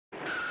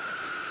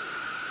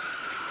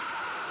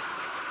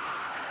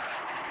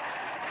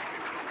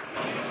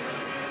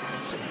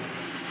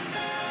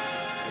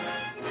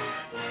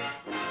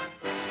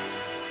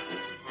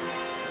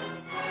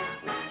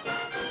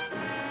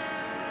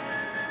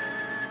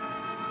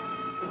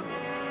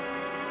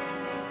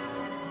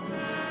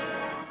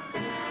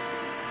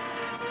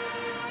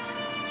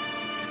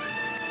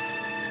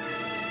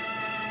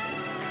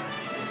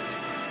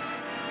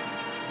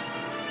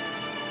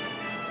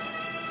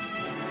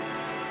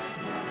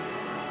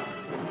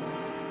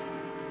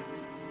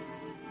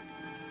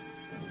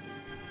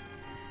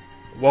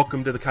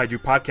Welcome to the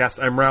Kaiju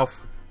Podcast. I'm Ralph.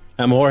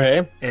 I'm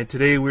Jorge. And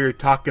today we're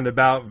talking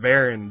about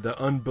Varan the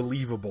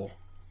Unbelievable.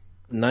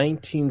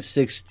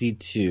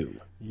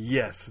 1962.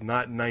 Yes,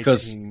 not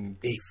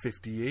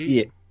 1958.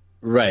 Yeah,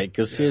 right,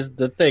 because here's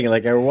the thing.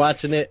 Like, I was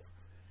watching it,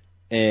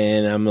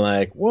 and I'm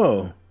like,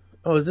 whoa.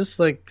 Oh, is this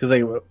like, because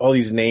all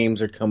these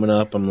names are coming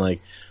up. I'm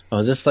like, oh,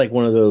 is this like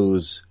one of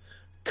those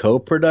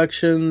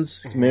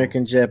co-productions,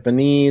 American,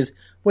 Japanese?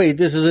 Wait,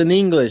 this is in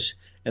English.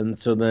 And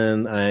so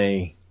then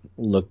I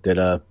looked it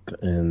up,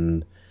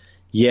 and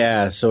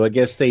yeah, so I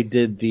guess they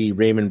did the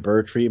Raymond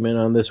Burr treatment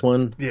on this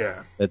one.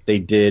 Yeah. That they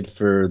did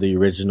for the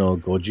original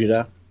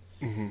Gojira.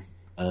 Mm-hmm.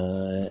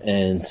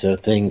 And so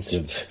things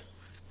have...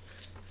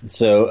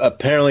 So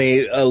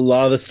apparently a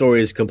lot of the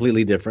story is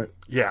completely different.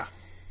 Yeah.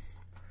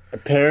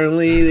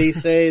 Apparently they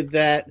say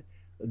that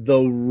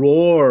the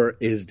roar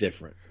is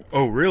different.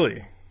 Oh,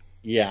 really?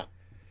 Yeah.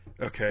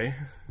 Okay.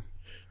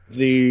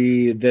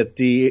 You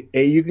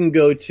can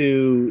go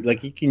to,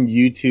 like, you can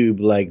YouTube,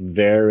 like,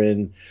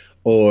 Varan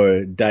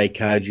or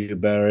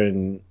Daikaiju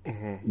Baran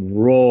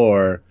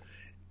roar,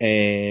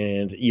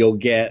 and you'll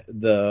get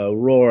the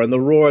roar. And the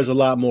roar is a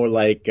lot more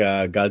like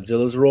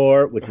Godzilla's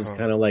roar, which is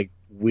kind of like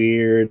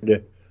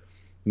weird,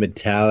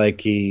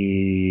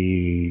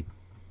 metallic-y,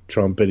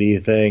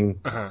 trumpety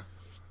thing.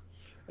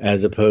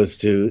 As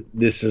opposed to,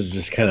 this is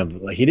just kind of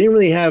like, he didn't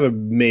really have a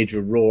major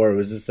roar. It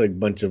was just like a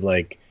bunch of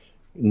like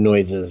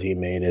noises he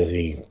made as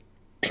he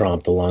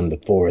tromped along the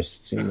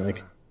forest, it seemed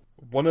like.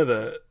 One of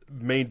the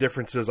main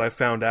differences I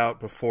found out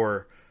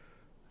before,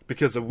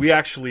 because we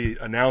actually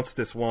announced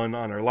this one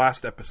on our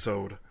last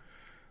episode,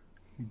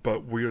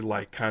 but we're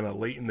like kind of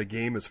late in the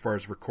game as far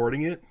as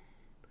recording it.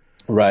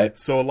 Right.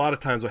 So a lot of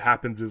times what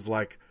happens is,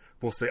 like,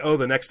 we'll say, oh,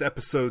 the next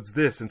episode's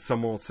this, and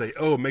someone will say,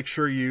 oh, make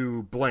sure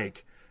you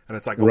blank. And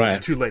it's like, oh,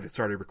 It's too late. It's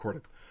already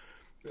recorded.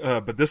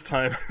 But this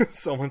time,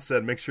 someone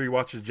said, make sure you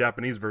watch the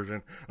Japanese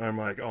version. And I'm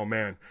like, oh,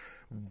 man,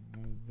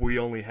 we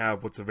only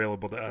have what's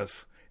available to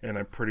us. And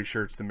I'm pretty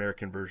sure it's the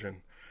American version.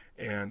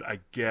 And I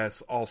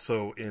guess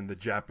also in the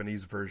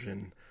Japanese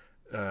version,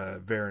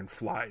 Varan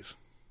flies.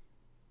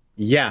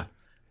 Yeah,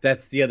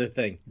 that's the other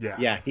thing.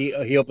 Yeah.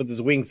 He opens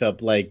his wings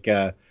up like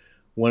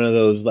one of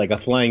those, like a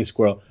flying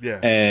squirrel,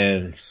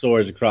 and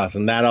soars across,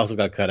 and that also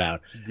got cut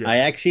out. Yeah. I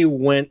actually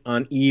went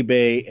on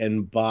eBay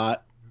and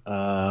bought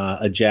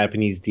a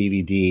Japanese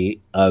DVD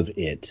of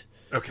it.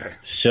 Okay.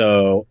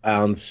 So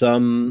on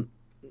some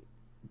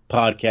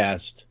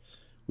podcast,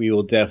 we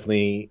will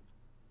definitely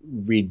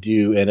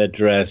redo and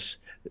address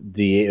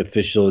the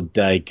official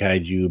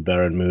Daikaiju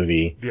Baran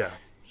movie. Yeah.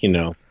 You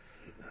know.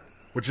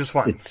 Which is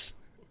fine.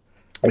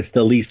 It's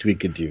the least we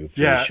could do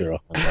for Ishiro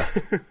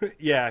Honda.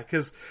 Yeah,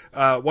 because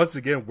once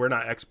again, we're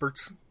not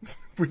experts.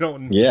 We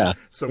don't. Yeah.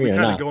 So we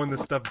kind of go in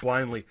this stuff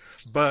blindly.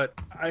 But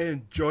I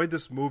enjoyed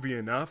this movie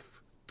enough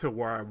to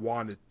where I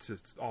wanted to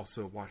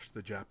also watch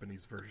the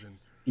Japanese version.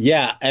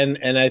 Yeah,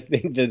 and I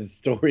think the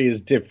story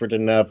is different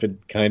enough.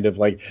 It kind of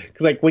like,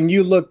 because like when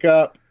you look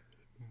up,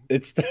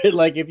 it's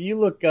like if you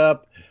look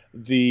up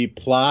the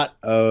plot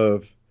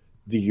of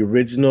the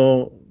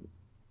original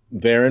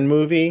Varan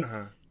movie.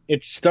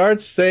 It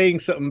starts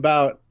saying something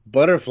about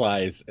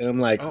butterflies, and I'm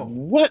like,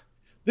 what?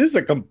 This is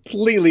a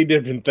completely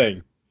different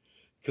thing.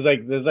 Because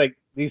like there's like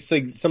these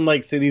things, some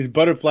like say these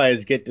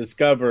butterflies get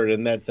discovered,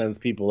 and that sends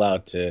people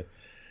out to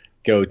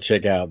go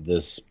check out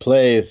this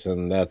place,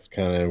 and that's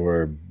kind of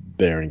where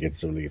Baran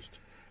gets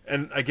released.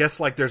 And I guess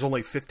like there's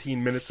only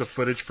 15 minutes of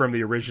footage from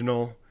the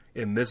original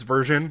in this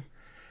version,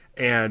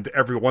 and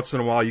every once in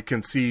a while you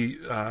can see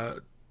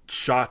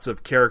shots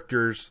of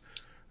characters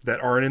that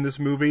aren't in this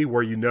movie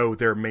where you know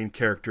they're main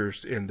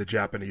characters in the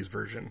Japanese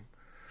version.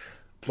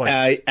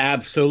 Like,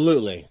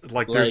 absolutely.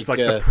 Like there's like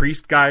the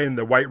priest guy in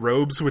the white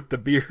robes with the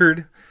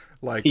beard.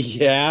 Like,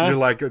 you're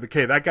like,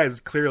 okay, that guy's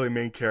clearly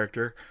main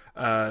character.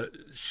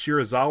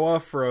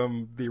 Shirazawa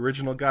from the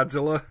original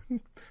Godzilla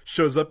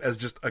shows up as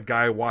just a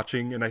guy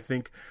watching, and I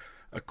think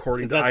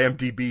according to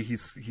IMDb,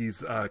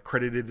 he's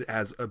credited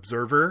as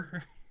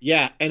observer.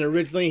 Yeah, and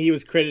originally he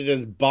was credited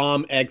as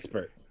bomb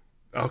expert.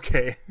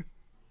 Okay.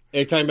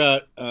 They're talking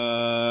about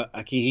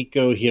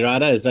Akihiko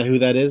Hirata. Is that who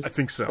that is? I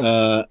think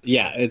so.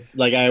 Yeah, it's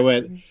like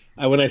when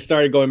I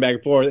started going back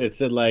and forth, it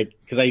said like,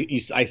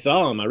 because I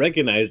saw him, I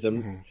recognized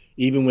him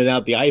even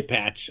without the eye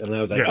patch, and I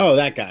was like, oh,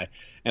 that guy.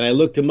 And I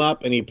looked him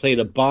up, and he played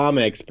a bomb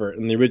expert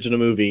in the original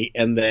movie,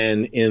 and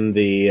then in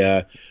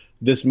the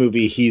this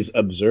movie, he's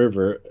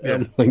observer. Yeah.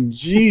 I'm like,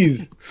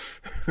 geez.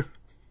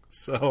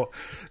 So,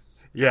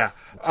 yeah,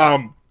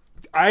 I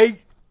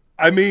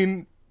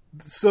mean.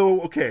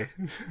 So, okay,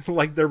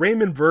 like the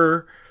Raymond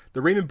Burr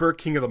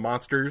King of the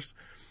Monsters,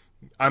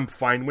 I'm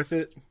fine with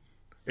it.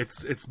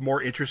 It's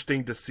more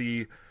interesting to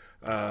see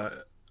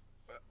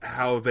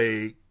how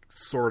they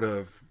sort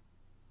of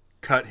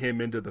cut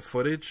him into the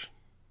footage.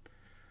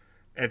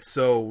 And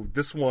so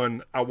this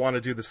one, I want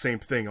to do the same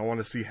thing. I want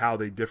to see how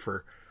they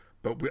differ.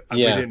 But we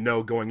didn't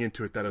know going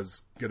into it that it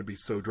was going to be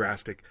so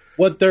drastic.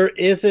 What there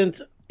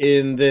isn't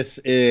in this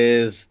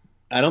is...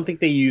 I don't think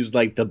they use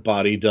like the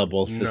body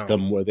double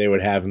system where they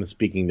would have him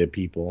speaking to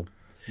people.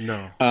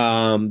 No.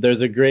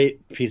 There's a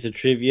great piece of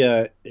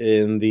trivia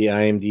in the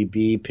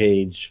IMDb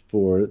page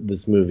for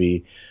this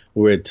movie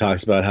where it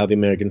talks about how the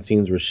American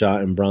scenes were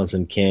shot in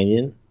Bronson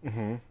Canyon,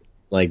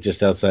 like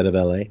just outside of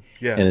LA.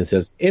 Yeah. And it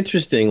says,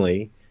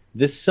 interestingly,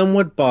 this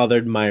somewhat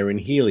bothered Myron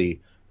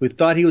Healy, who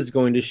thought he was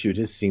going to shoot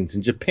his scenes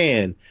in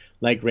Japan,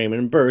 like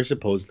Raymond Burr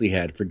supposedly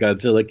had for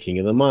Godzilla King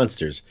of the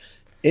Monsters.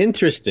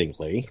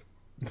 Interestingly,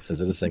 it says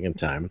it a second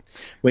time,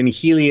 when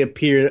Healy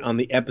appeared on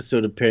the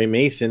episode of Perry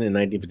Mason in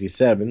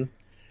 1957,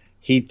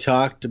 he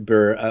talked to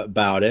Burr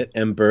about it,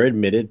 and Burr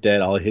admitted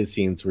that all his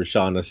scenes were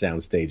shot on a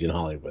soundstage in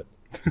Hollywood.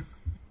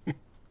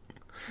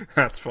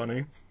 That's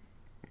funny.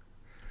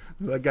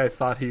 That guy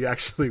thought he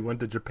actually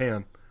went to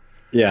Japan.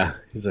 Yeah.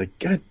 He's like,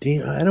 God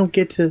damn, I don't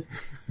get to...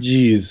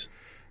 Jeez.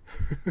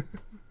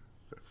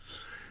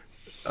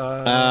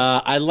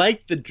 I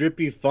like the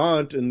drippy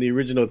font in the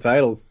original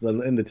titles,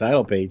 in the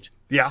title page.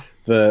 Yeah.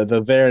 The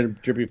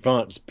Varan drippy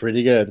font is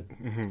pretty good.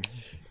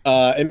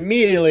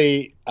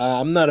 Immediately,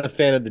 I'm not a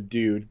fan of the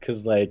dude,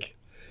 because, like...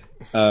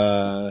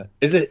 I'm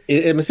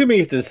assuming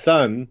it's his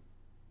son.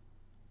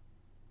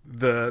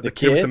 The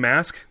kid with the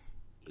mask?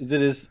 Is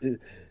it his?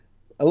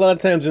 A lot of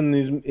times in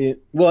these,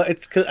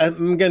 it's.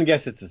 I'm gonna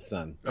guess it's his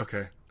son.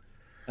 Okay.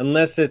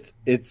 Unless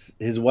it's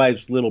his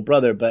wife's little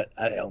brother, but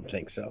I don't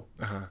think so.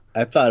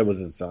 I thought it was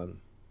his son.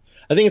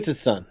 I think it's his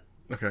son.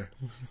 Okay.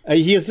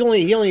 He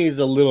only is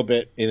a little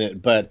bit in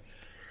it, but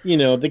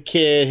the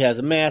kid has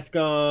a mask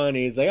on. And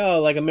he's like,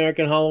 oh, like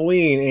American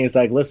Halloween, and he's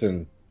like,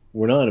 listen,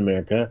 we're not in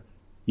America.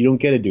 You don't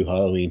get to do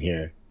Halloween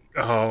here.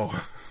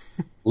 Oh.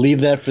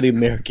 Leave that for the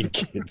American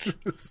kids.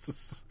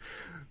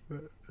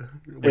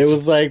 It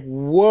was like,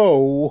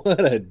 whoa, what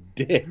a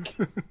dick.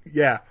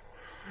 Yeah.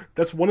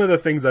 That's one of the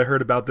things I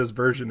heard about this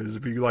version is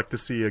if you like to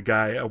see a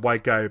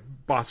white guy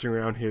bossing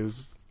around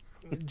his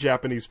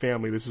Japanese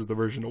family, this is the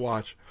version to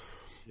watch.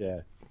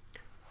 Yeah.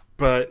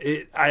 But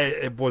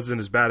it wasn't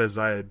as bad as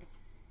I had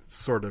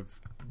sort of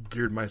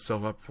geared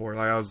myself up for.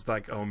 Like I was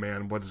like, oh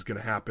man, what is going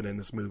to happen in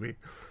this movie?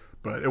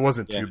 But it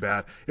wasn't too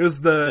bad. It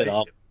was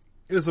it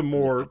was a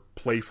more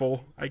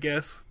playful, I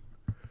guess.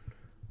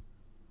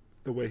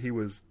 The way he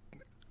was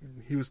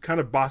kind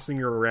of bossing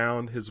her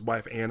around, his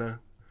wife Anna,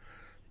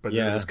 but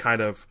then it was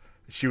kind of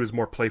she was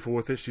more playful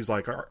with it. She's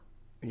like, she told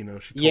him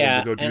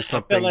to go do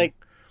something. I felt like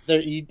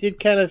you did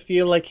kind of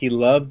feel like he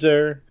loved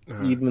her,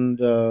 even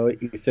though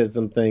he said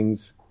some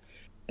things,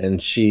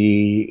 and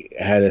she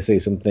had to say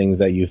some things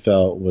that you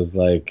felt was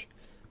like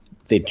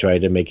they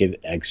tried to make it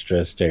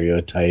extra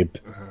stereotype,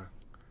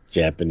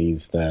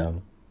 Japanese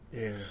style.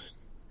 Yeah.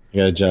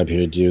 You got a job here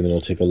to do, and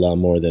it'll take a lot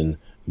more than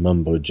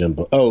mumbo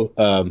jumbo.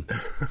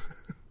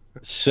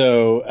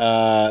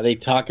 So they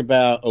talk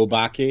about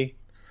Obake.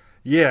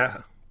 Yeah.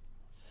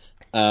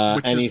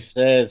 And he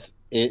says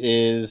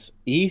it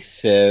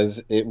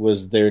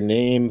was their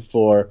name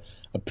for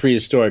a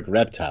prehistoric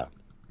reptile.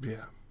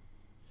 Yeah.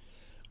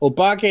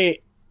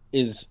 Obake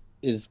is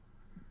it's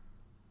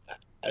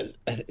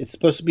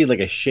supposed to be like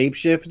a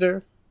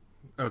shapeshifter.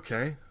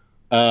 Okay.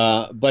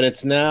 But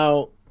it's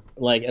now,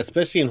 like,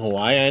 especially in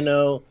Hawaii, I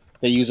know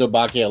they use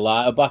Obake a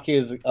lot. Obake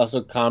is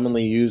also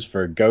commonly used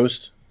for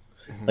ghost,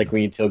 like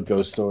when you tell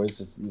ghost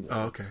stories.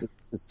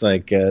 It's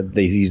like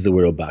they use the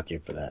word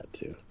Obake for that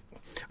too.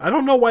 I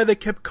don't know why they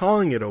kept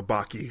calling it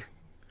Obake.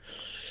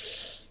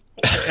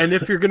 And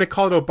if you're going to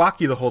call it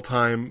Obake the whole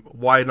time,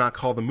 why not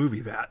call the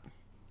movie that?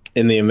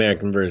 In the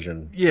American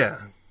version. Yeah.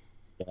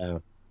 Yeah.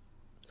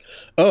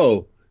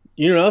 Oh,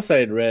 you know what else I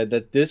had read?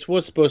 That this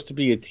was supposed to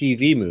be a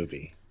TV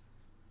movie.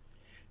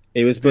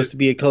 It was supposed to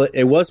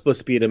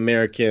be an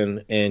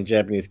American and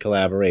Japanese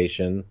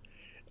collaboration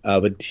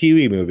of a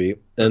TV movie,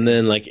 and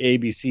then like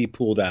ABC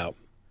pulled out.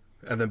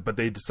 But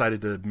they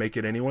decided to make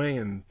it anyway.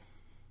 And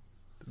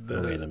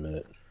wait a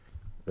minute.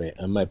 Wait,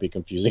 I might be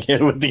confusing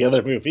it with the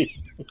other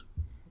movie.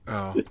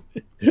 Oh.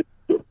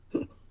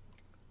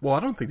 Well,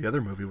 I don't think the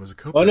other movie was a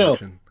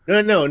co-production.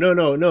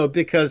 Oh no,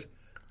 because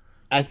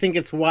I think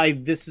it's why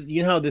this is.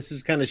 You know how this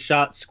is kind of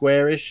shot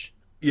squarish.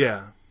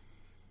 Yeah.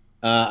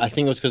 I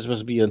think it was because it was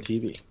supposed to be on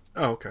TV.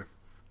 Oh, okay.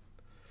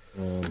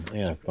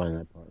 Yeah, find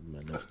that part in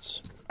my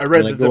notes. I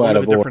read that one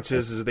of the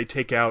differences is they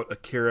take out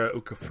Akira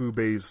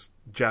Okafube's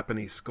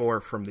Japanese score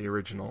from the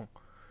original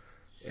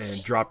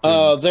and dropped in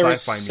there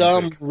was sci-fi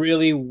some music.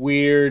 Really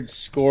weird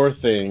score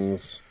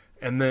things.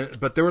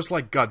 But there was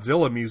like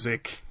Godzilla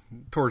music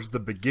towards the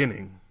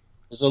beginning.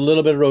 There's a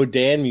little bit of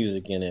Rodan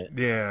music in it.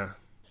 Yeah.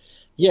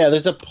 Yeah,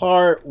 there's a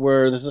part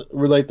where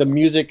like the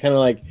music kind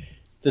of like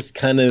this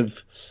kind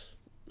of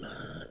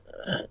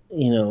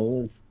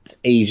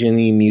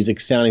Asian-y music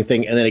sounding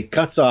thing, and then it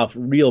cuts off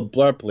real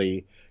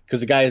abruptly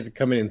because the guy has to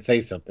come in and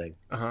say something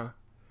to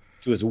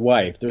his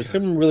wife. There's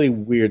some really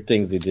weird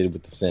things they did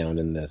with the sound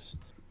in this.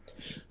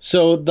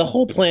 So the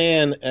whole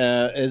plan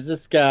is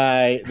this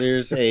guy,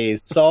 there's a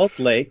salt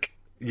lake.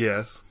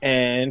 Yes.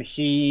 And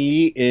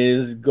he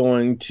is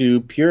going to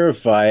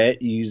purify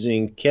it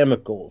using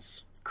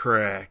chemicals.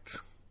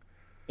 Correct.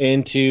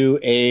 Into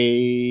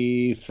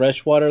a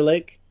freshwater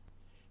lake.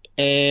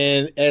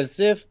 And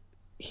as if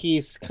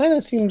he's kind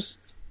of seems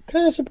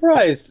kind of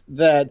surprised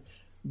that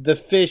the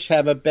fish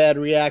have a bad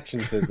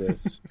reaction to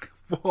this.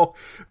 Well,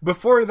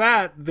 before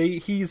that,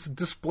 he's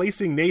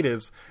displacing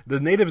natives. The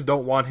natives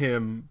don't want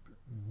him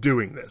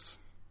doing this.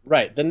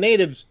 Right. The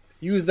natives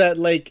use that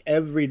lake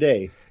every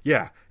day.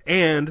 Yeah.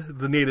 And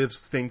the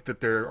natives think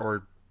that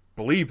or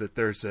believe that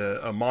there's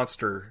a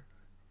monster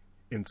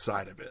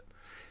inside of it,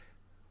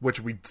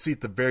 which we see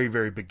at the very,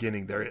 very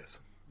beginning. There is.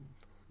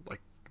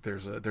 Like,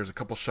 there's a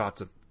couple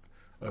shots of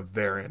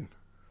Varan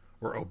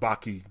or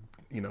Obaki,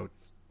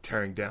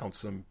 tearing down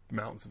some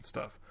mountains and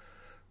stuff.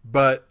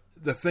 But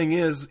the thing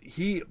is,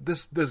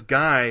 this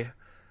guy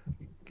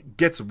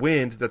gets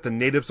wind that the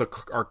natives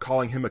are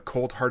calling him a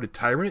cold-hearted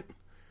tyrant.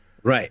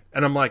 Right.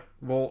 And I'm like,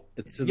 well,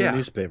 it's in the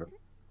newspaper.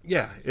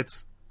 Yeah,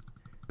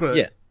 but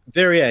yeah,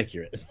 very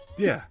accurate.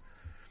 Yeah.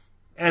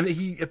 And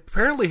he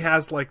apparently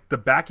has like the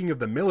backing of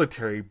the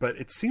military, but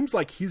it seems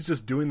like he's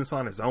just doing this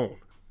on his own.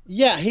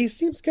 Yeah, he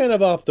seems kind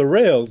of off the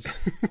rails.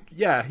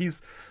 Yeah,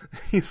 he's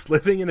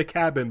living in a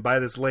cabin by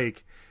this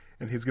lake,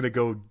 and he's gonna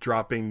go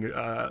dropping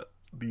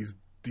these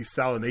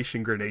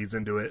desalination grenades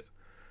into it,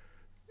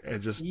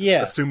 and just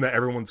assume that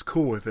everyone's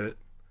cool with it,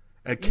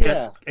 and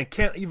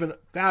can't even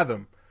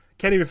fathom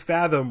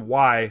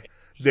why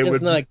they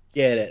would not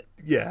get it.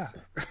 Yeah,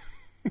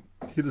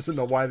 he doesn't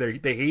know why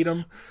they hate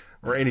him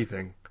or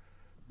anything.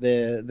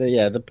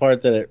 The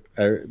part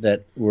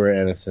that where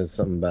Anna says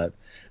something about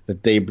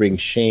that they bring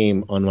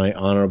shame on my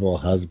honorable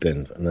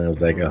husband, and I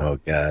was like, oh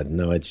God,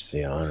 no, I just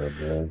say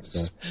honorable.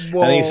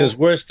 Well, and he says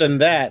worse than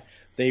that,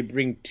 they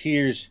bring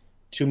tears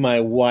to my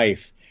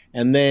wife,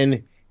 and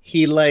then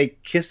he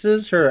like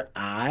kisses her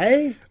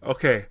eye.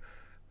 Okay,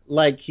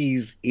 like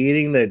he's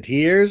eating the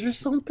tears or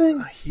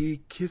something.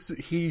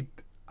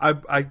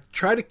 I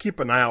try to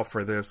keep an eye out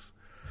for this.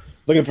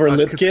 Looking for a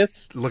lip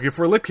kiss. Looking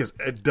for a lip kiss.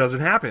 It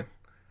doesn't happen.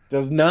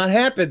 Does not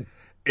happen.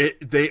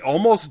 They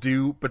almost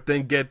do, but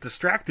then get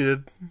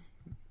distracted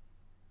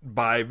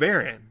by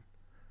Varan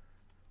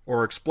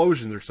or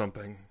explosions or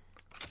something.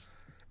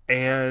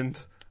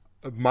 And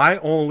my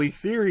only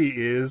theory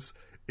is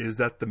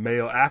that the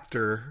male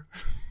actor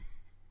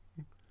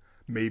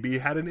maybe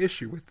had an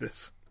issue with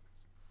this.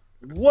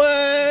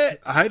 What?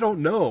 I don't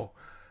know.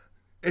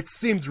 It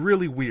seems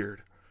really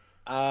weird.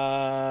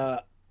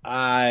 I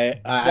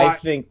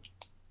think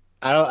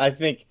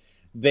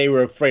they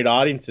were afraid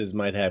audiences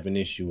might have an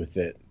issue with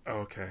it.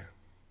 Okay.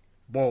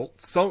 Well,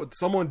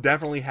 someone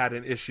definitely had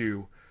an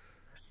issue.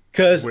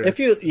 Because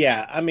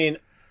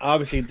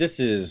obviously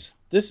this is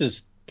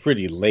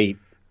pretty late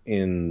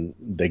in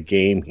the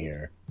game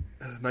here.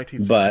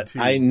 1962. But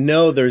I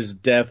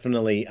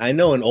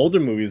know in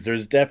older movies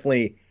there's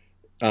definitely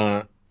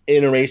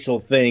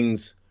interracial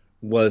things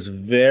was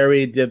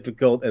very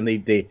difficult, and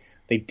they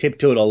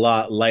tiptoed a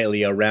lot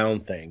lightly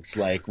around things,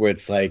 like where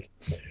it's like,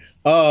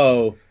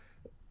 oh,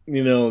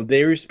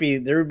 there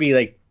would be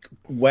like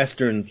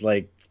westerns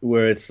like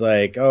where it's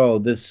like, oh,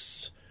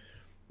 this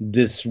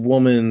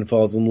woman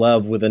falls in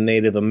love with a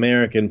Native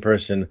American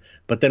person,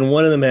 but then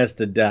one of them has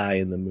to die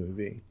in the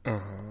movie.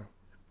 Uh-huh.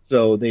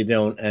 So they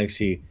don't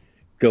actually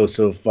go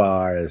so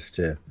far as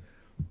to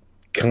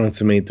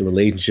consummate the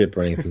relationship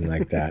or anything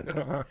like that.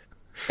 Uh-huh.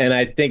 And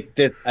I think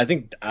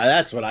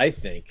that's what I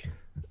think.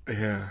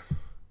 Yeah.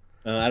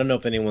 I don't know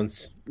if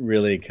anyone's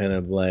really kind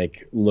of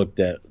like looked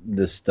at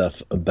this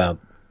stuff about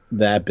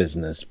that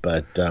business,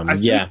 but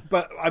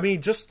But I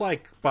mean, just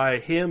like by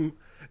him,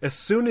 as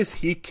soon as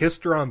he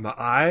kissed her on the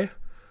eye,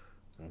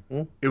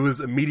 it was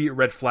immediate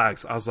red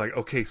flags. I was like,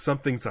 okay,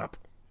 something's up.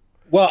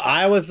 Well,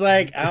 I was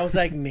like,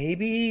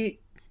 maybe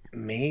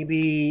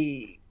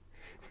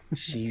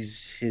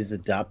she's his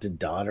adopted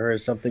daughter or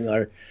something,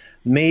 or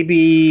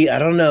maybe, I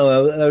don't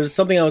know. There was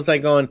something I was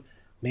like going,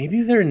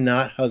 maybe they're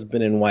not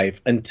husband and wife,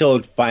 until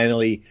it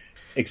finally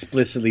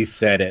explicitly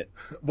said it.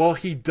 Well,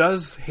 he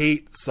does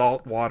hate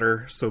salt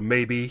water, so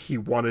maybe he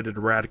wanted to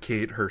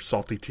eradicate her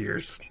salty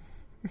tears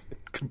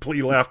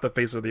completely off the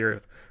face of the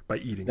earth by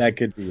eating. That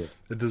could be it.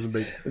 It doesn't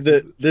make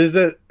there's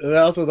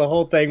also the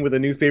whole thing with the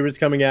newspapers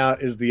coming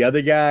out is the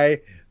other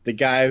guy, the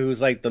guy who's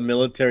like the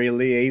military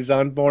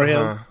liaison for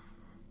him,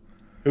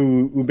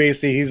 who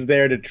basically he's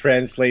there to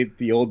translate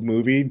the old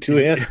movie to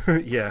him.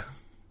 Yeah.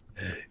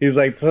 He's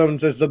like, someone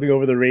says something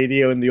over the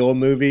radio in the old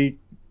movie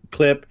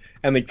clip,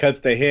 and then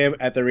cuts to him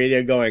at the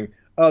radio going,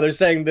 oh, they're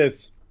saying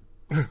this.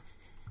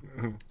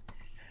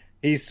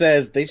 He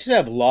says they should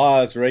have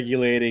laws and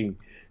regulations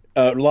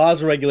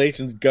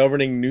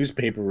governing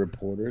newspaper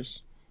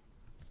reporters.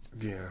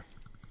 Yeah.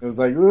 It was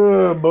like,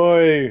 oh,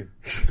 boy.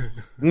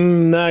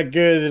 Not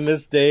good in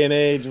this day and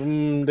age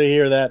to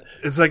hear that.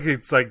 It's like,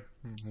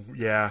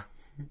 yeah.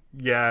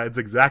 Yeah, it's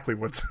exactly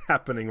what's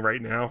happening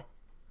right now.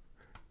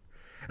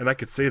 And I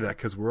could say that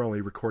because we're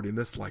only recording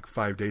this like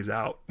 5 days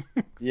out.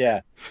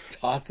 Yeah.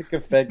 Toxic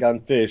effect on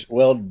fish.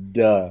 Well,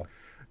 duh.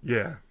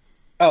 Yeah.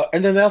 Oh,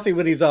 and then also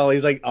when he's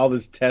like, all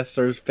his tests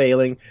are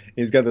failing.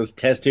 He's got those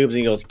test tubes, and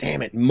he goes,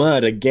 damn it,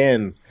 mud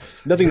again.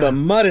 Nothing but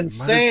mud and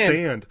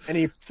sand. And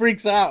he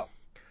freaks out.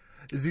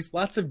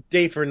 Lots of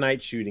day for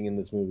night shooting in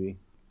this movie.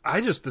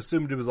 I just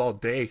assumed it was all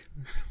day.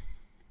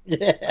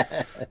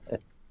 Yeah.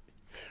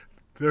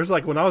 There's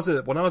like when I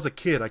was a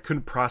kid, I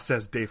couldn't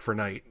process day for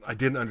night. I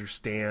didn't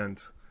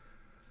understand.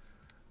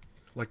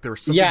 Like there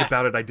was something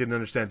about it I didn't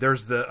understand.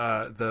 There's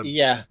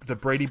the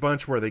Brady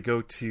Bunch where they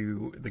go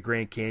to the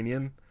Grand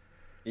Canyon.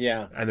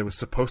 Yeah. And it was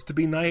supposed to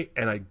be night,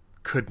 and I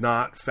could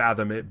not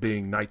fathom it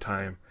being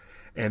nighttime,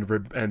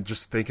 and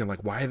just thinking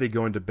like, why are they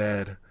going to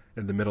bed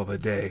in the middle of the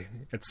day?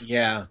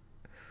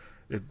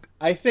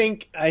 I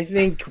think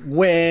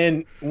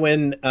when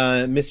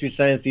Mystery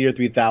Science Theater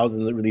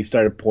 3000 really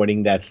started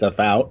pointing that stuff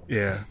out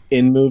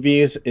in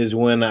movies is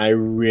when I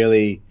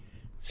really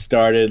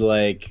started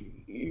like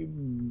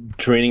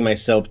training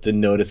myself to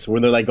notice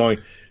when they're like going,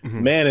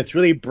 man, it's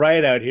really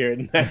bright out here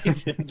at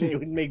night. They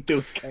would make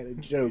those kind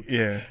of jokes.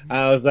 Yeah.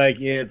 I was like,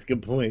 yeah, it's a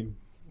good point.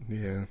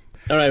 Yeah.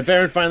 All right,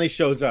 Varan finally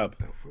shows up.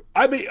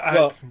 I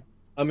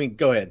mean,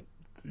 go ahead.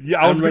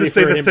 Yeah, I was going to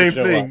say the same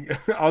thing.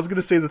 I was going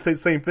to say the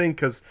same thing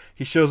because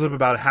he shows up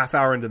about a half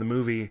hour into the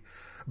movie,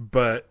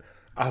 but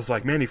I was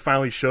like, man, he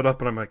finally showed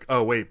up, and I'm like,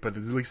 oh wait, but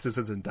at least this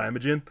isn't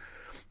Daimajin.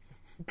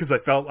 Because I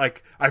felt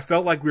like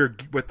we were,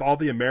 with all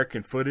the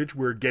American footage,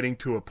 we were getting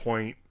to a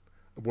point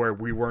where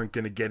we weren't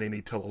going to get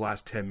any till the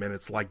last 10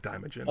 minutes like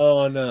Daimajin.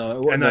 Oh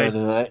no!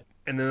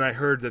 And then I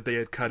heard that they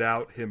had cut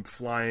out him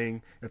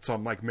flying, and so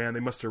I'm like, man, they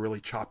must have really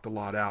chopped a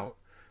lot out.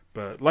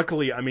 But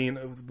luckily, I mean,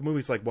 the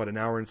movie's like, what, an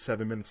hour and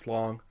 7 minutes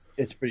long?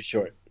 It's pretty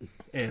short.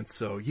 And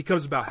so he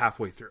comes about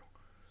halfway through.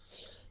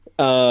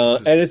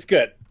 And it's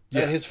good.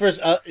 Yeah. His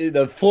first,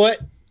 the foot,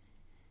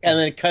 and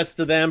then it cuts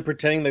to them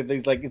pretending that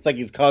it's like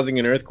he's causing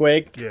an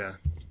earthquake. Yeah.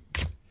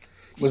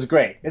 Was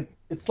great.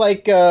 It's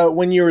like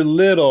when you were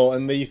little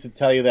and they used to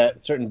tell you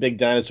that certain big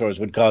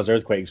dinosaurs would cause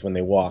earthquakes when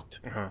they walked.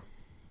 Uh-huh.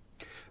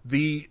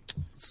 The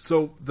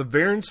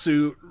Varan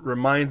suit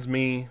reminds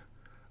me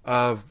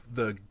of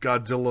the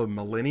Godzilla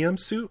Millennium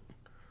suit,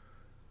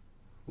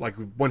 like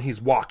when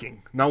he's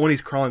walking, not when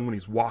he's crawling, when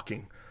he's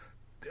walking.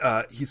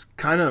 He's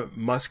kind of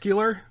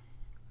muscular,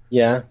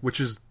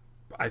 which is,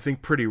 I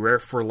think, pretty rare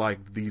for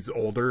like these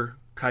older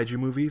kaiju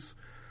movies,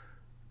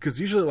 because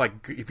usually, like,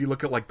 if you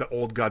look at like the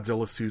old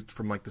Godzilla suits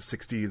from like the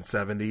 60s and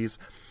 70s,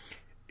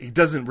 he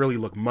doesn't really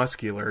look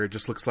muscular. It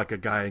just looks like a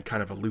guy in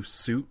kind of a loose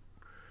suit.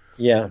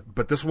 Yeah.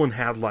 But this one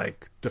had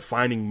like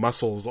defining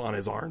muscles on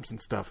his arms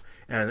and stuff,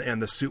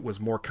 and the suit was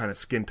more kind of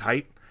skin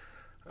tight.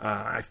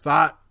 I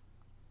thought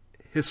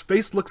his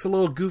face looks a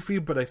little goofy,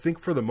 but I think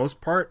for the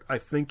most part, I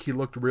think he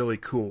looked really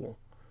cool.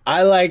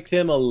 I liked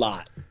him a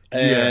lot.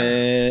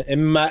 Yeah.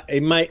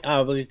 It might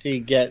obviously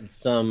get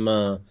some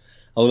a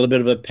little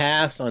bit of a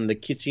pass on the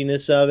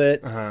kitschiness of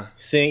it.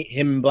 Seeing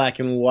him in black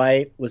and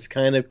white was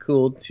kind of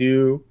cool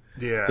too.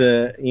 Yeah.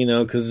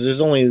 Because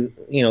there's only,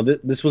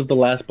 this was the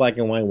last black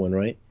and white one,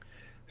 right?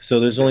 So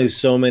there's only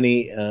so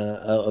many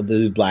of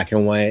these black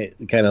and white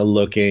kind of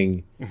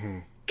looking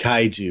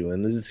kaiju,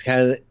 and this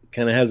kind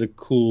of has a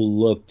cool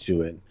look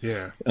to it.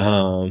 Yeah.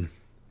 And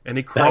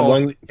he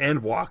crawls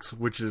and walks,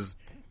 which is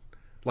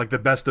like the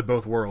best of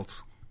both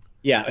worlds.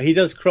 Yeah, he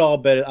does crawl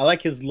better. I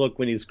like his look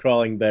when he's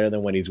crawling better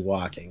than when he's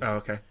walking. Oh,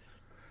 okay.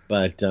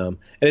 But and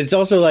it's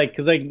also like,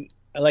 because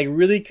like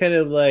really kind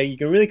of like you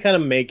can really kind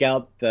of make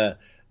out the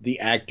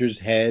actor's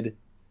head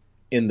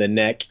in the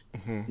neck.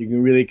 You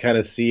can really kind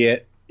of see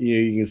it.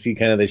 You can see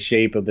kind of the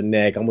shape of the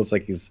neck, almost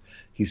like he's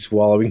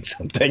swallowing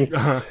something.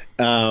 But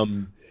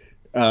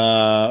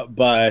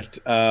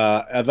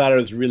I thought it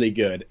was really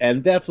good,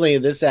 and definitely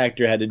this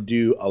actor had to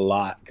do a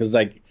lot because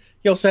like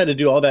he also had to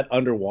do all that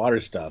underwater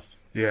stuff.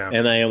 Yeah,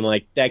 and I am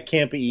like, that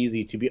can't be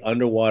easy to be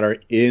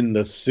underwater in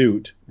the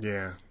suit.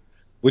 Yeah,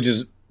 which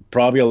is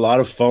probably a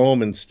lot of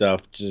foam and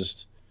stuff,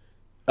 just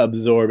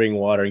absorbing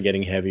water and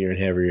getting heavier and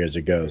heavier as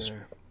it goes. Yeah.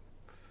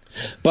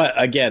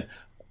 But again,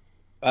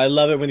 I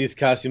love it when these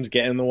costumes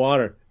get in the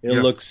water. It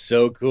looks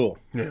so cool.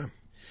 Yeah.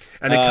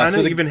 And it kind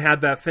of even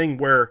had that thing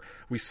where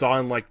we saw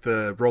in like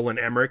the Roland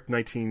Emmerich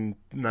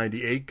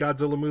 1998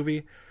 Godzilla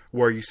movie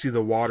where you see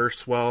the water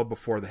swell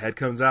before the head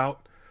comes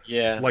out.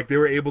 Yeah. Like they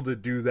were able to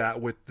do that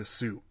with the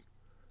suit.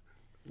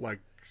 Like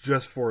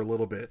just for a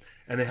little bit.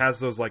 And it has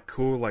those like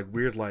cool, like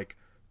weird, like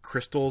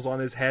crystals on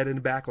his head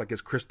and back, like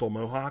his crystal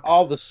mohawk.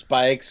 All the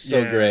spikes.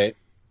 So great.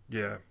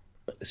 Yeah.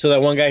 So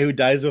that one guy who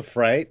dies of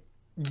fright.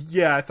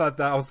 Yeah, I thought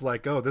that was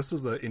like, oh, this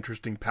is an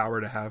interesting power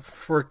to have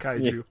for a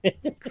kaiju.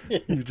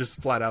 You just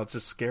flat out, it's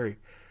just scary.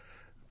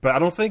 But I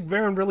don't think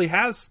Varan really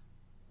has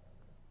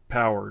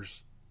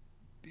powers.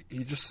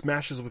 He just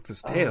smashes with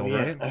his tail,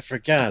 right? I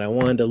forgot. I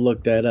wanted to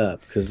look that up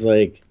because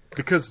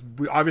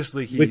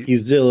obviously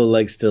Wikizilla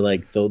likes to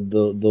like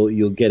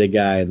you'll get a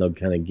guy and they'll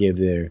kind of give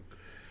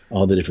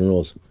all the different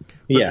rules.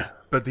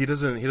 But he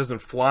doesn't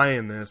fly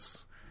in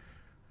this.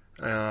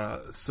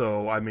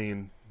 So I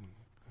mean,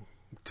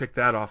 take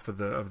that off of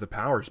the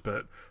powers,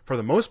 but for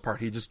the most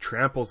part he just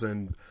tramples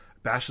and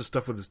bashes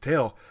stuff with his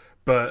tail.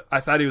 But I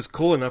thought he was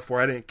cool enough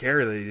where I didn't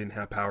care that he didn't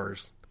have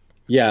powers.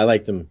 Yeah, I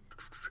liked him.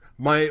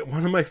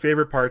 One of my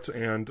favorite parts,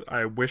 and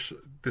I wish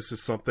this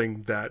is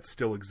something that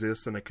still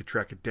exists and I could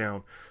track it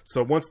down.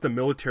 So once the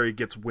military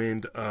gets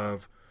wind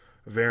of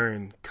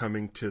Varan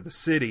coming to the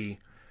city,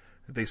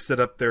 they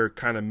set up their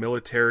kind of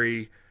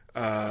military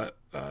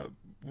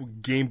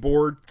game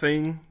board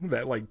thing,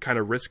 that like kind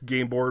of risk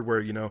game board where,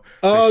 you know,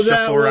 they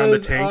shuffle around the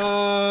tanks.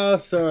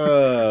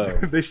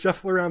 Awesome. They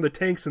shuffle around the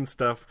tanks and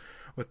stuff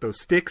with those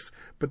sticks,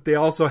 but they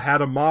also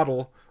had a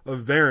model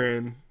of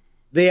Varan.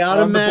 They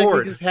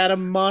automatically just had a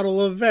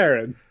model of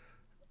Varan.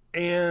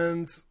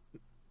 And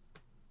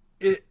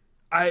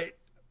I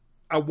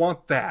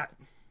want that.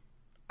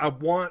 I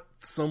want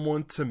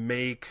someone to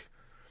make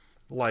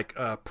like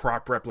a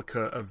prop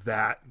replica of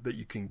that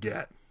you can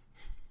get.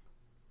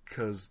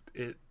 Because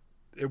it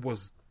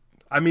was,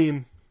 I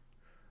mean,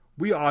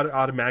 we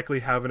automatically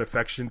have an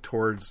affection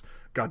towards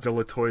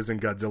Godzilla toys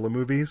and Godzilla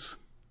movies.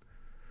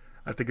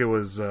 I think it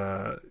was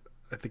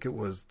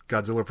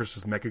Godzilla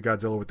versus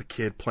Mechagodzilla with the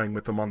kid playing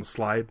with them on the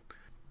slide.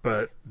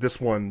 But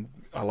this one,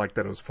 I like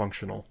that it was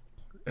functional,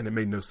 and it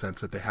made no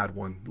sense that they had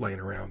one laying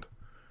around.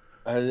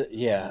 They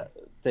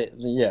had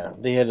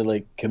to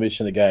like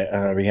commission a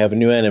guy. We have a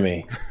new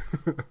enemy.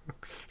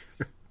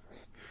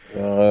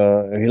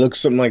 He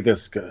looks something like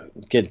this.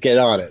 Get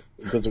on it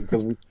because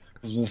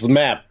this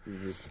map.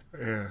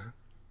 Yeah,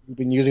 you've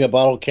been using a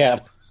bottle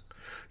cap.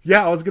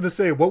 Yeah, I was gonna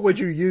say, what would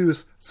you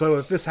use? So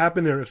if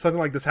something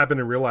like this happened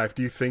in real life,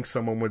 do you think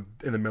someone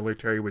in the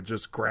military would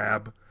just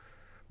grab?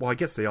 Well, I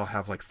guess they all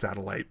have like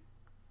satellite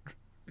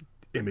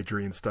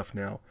imagery and stuff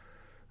now.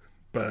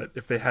 But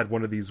if they had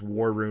one of these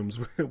war rooms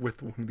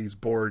with one of these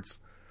boards,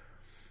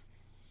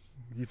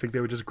 you think they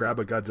would just grab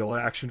a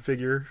Godzilla action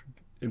figure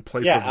in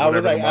place of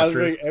whatever the monster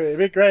is? It'd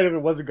be great if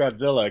it wasn't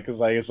Godzilla, because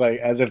like it's like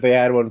as if they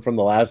had one from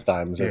the last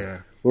time. So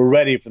yeah, we're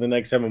ready for the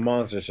next time a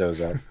monster shows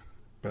up.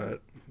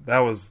 But I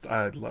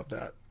love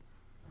that.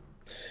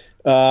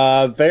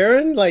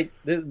 Varan, like,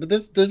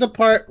 there's a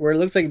part where it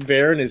looks like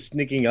Varan is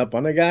sneaking up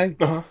on a guy.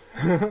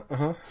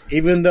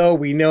 Even though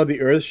we know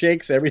the earth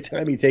shakes every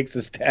time he takes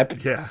a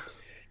step. Yeah.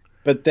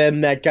 But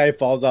then that guy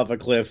falls off a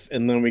cliff,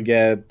 and then we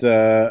get,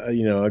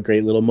 a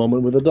great little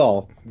moment with a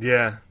doll.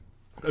 Yeah.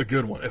 A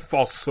good one. It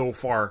falls so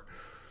far.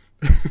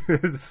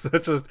 It's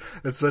such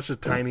a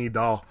tiny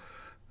doll.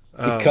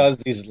 Because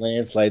these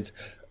landslides.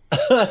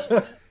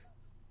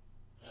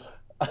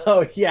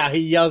 Oh, yeah, he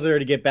yells at her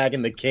to get back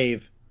in the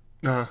cave.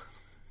 So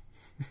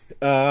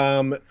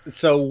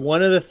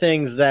one of the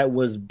things that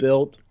was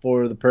built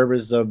for the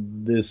purpose of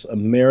this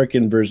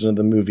American version of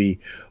the movie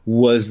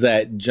was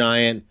that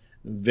giant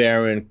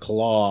Varan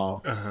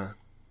claw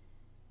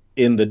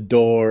in the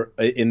door,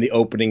 in the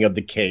opening of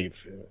the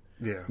cave.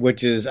 Yeah.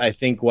 Which is, I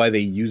think, why they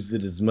used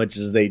it as much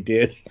as they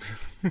did.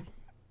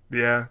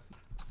 Yeah.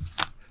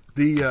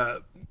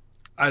 The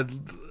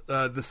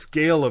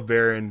scale of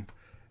Varan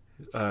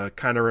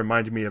kind of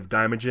reminded me of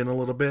Daimajin a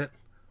little bit.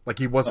 Like,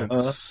 he wasn't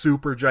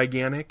super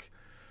gigantic.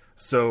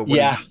 So,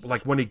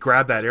 when he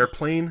grabbed that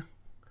airplane,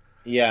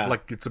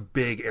 like, it's a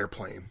big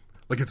airplane.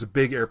 Like, it's a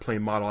big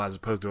airplane model as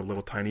opposed to a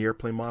little tiny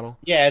airplane model.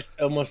 Yeah, it's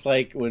almost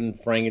like when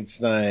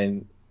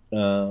Frankenstein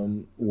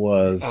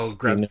was... Oh,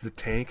 grabs the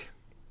tank?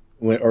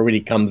 When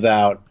he comes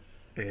out.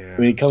 Yeah.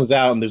 When he comes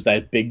out and there's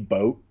that big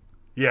boat.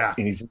 Yeah.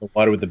 And he's in the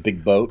water with the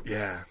big boat.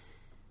 Yeah.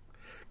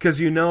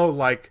 Because,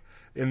 like,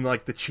 in,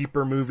 like, the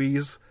cheaper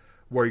movies...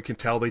 where you can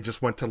tell they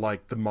just went to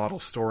like the model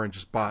store and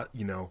just bought,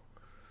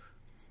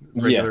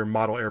 regular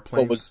model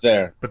airplanes. What was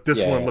there? But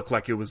this one looked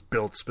like it was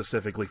built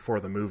specifically for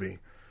the movie.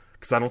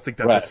 Because I don't think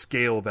that's a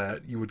scale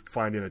that you would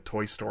find in a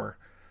toy store.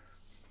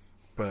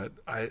 But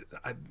I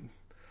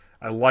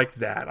like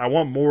that. I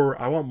want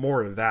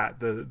more of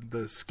that.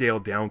 The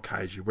scaled down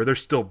kaiju where they're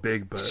still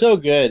big, but so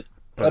good.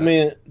 But, I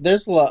mean,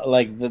 there's a lot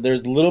like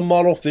there's little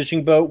model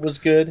fishing boat was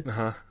good.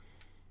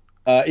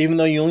 Even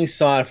though you only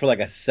saw it for like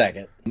a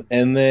second.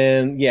 And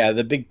then,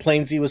 the big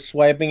planes he was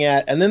swiping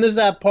at. And then there's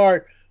that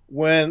part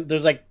when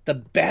there's like the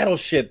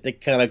battleship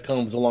that kind of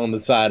comes along the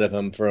side of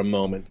him for a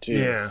moment, too.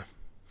 Yeah.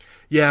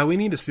 Yeah, we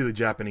need to see the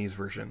Japanese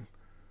version.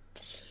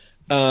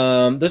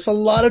 There's a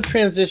lot of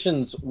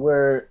transitions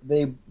where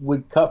they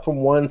would cut from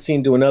one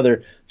scene to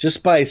another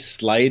just by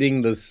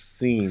sliding the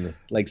scene.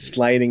 Like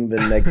sliding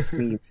the next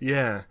scene.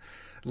 Yeah.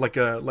 Like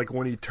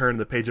when you turn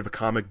the page of a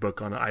comic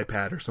book on an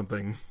iPad or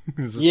something.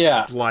 It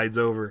just slides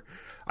over.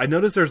 I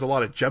noticed there's a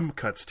lot of jump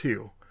cuts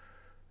too.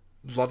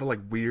 There's a lot of like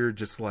weird,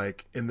 just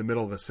like in the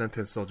middle of a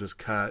sentence they'll just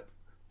cut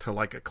to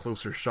like a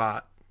closer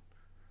shot.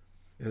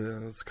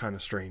 It's kind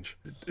of strange.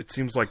 It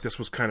seems like this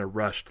was kind of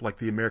rushed. Like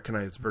the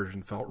Americanized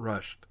version felt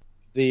rushed.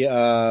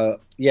 So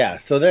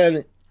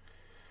then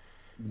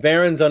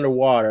Varan's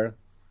underwater,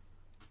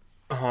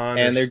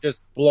 and they're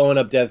just blowing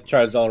up death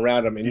charges all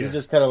around him, and he's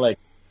just kind of like.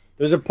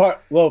 There's a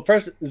part. Well,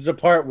 first there's a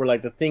part where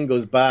like the thing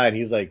goes by and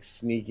he's like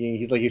sneaking.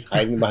 He's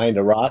hiding behind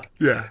a rock.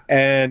 Yeah.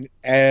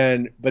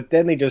 But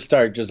then they just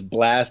start just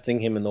blasting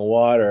him in the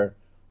water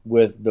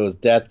with those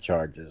death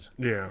charges.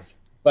 Yeah.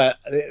 But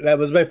that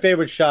was my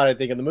favorite shot, I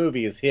think, in the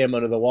movie is him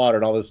under the water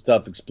and all this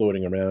stuff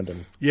exploding around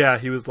him. Yeah,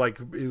 he was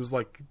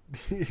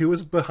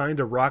behind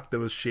a rock that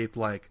was shaped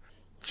like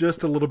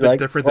just a little bit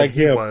different than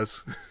he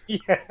was.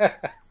 Yeah.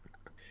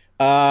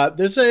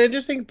 There's an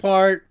interesting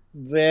part.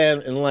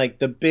 Then in like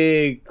the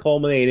big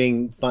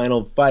culminating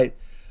final fight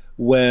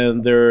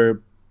when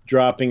they're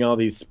dropping all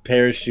these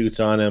parachutes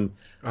on him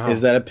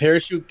is that a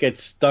parachute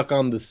gets stuck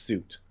on the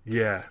suit.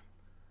 Yeah,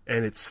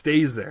 and it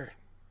stays there.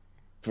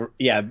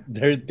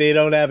 They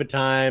don't have a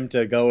time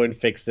to go and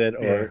fix it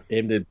or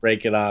him to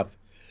break it off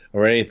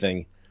or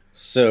anything.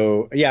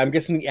 So, yeah, I'm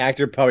guessing the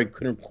actor probably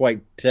couldn't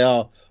quite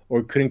tell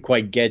or couldn't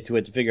quite get to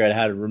it to figure out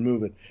how to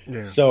remove it.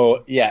 Yeah.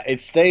 So, yeah,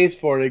 it stays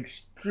for an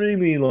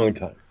extremely long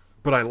time.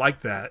 But I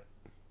like that.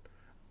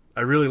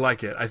 I really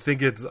like it. I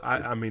think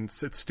I mean,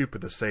 it's stupid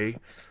to say,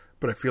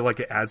 but I feel like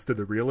it adds to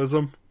the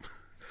realism.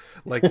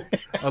 Like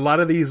a lot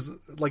of these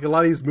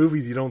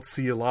movies, you don't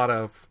see a lot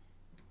of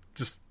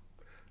just,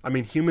 I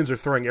mean, humans are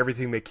throwing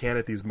everything they can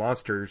at these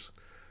monsters,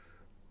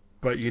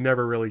 but you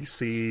never really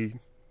see,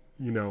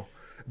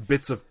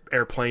 bits of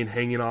airplane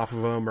hanging off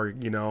of them, or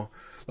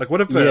like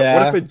what if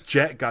a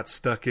jet got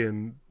stuck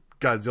in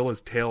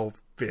Godzilla's tail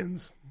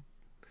fins,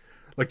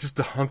 like just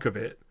a hunk of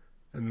it,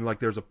 and like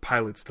there's a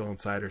pilot still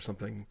inside or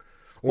something.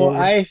 What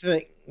I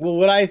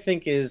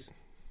think is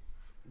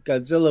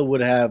Godzilla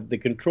would have the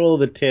control of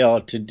the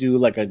tail to do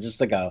like a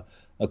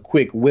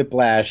quick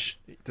whiplash,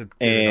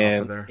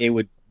 and it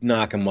would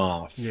knock him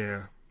off.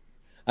 Yeah,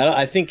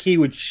 I think he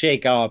would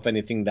shake off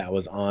anything that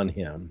was on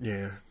him.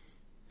 Yeah.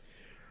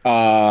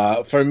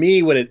 For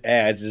me, what it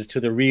adds is to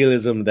the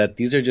realism that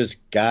these are just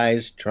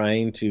guys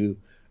trying to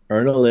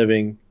earn a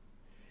living,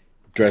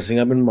 dressing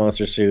up in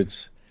monster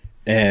suits,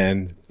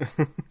 and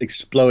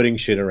exploding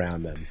shit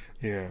around them.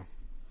 Yeah.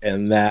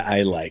 And that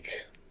I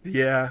like.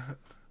 Yeah.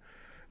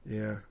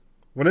 Yeah.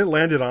 When it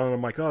landed on him,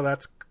 I'm like, oh,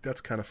 that's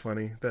kind of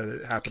funny that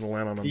it happened to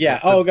land on him.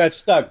 Yeah. It got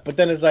stuck. But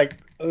then it's like,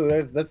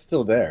 oh, that's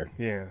still there.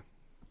 Yeah.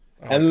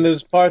 And then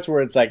there's parts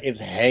where it's like it's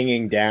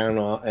hanging down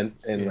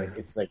and like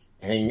it's like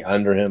hanging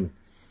under him.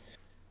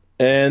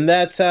 And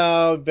that's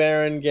how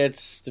Varan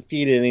gets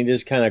defeated, and he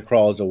just kind of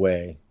crawls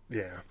away.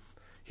 Yeah.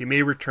 He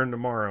may return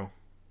tomorrow.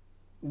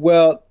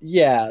 Well,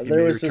 yeah,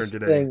 there was this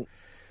thing.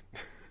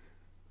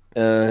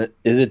 Is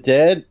it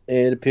dead?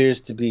 It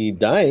appears to be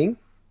dying.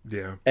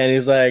 Yeah. And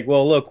he's like,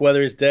 well, look,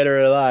 whether it's dead or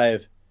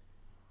alive,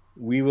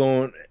 we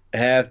won't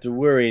have to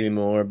worry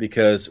anymore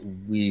because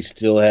we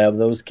still have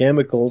those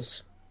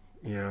chemicals.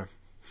 Yeah.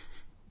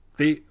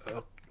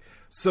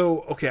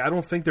 So, okay, I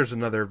don't think there's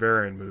another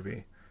Varan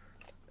movie.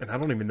 And I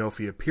don't even know if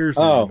he appears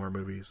in any more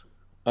movies.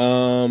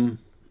 Because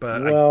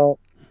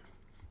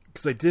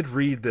I did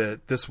read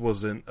that this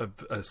wasn't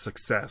a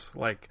success.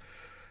 Like,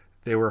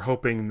 they were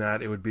hoping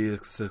that it would be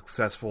as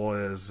successful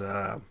as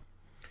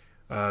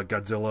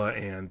Godzilla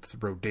and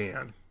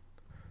Rodan.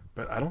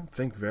 But I don't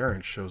think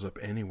Varan shows up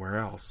anywhere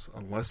else,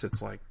 unless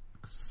it's like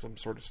some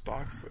sort of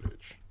stock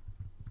footage.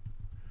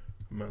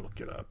 I'm going to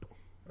look it up.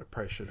 I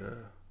probably should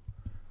have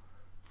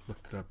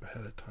looked it up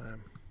ahead of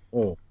time.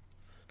 Oh.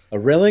 A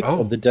relic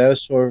of the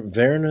dinosaur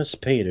Varanus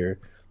pater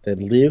that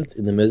lived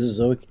in the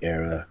Mesozoic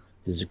era.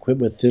 It is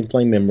equipped with thin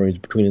flying membranes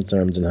between its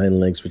arms and hind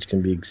legs, which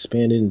can be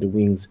expanded into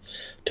wings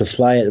to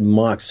fly at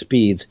Mach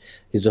speeds.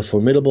 It is a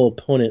formidable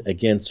opponent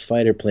against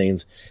fighter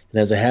planes and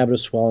has a habit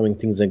of swallowing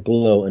things that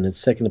glow. In its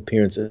second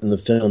appearance in the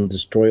film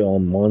Destroy All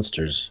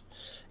Monsters,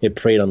 it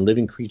preyed on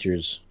living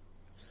creatures.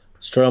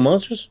 Destroy All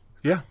Monsters?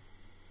 Yeah.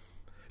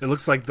 It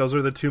looks like those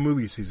are the two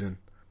movies he's in.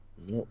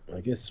 Well,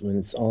 I guess when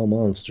it's all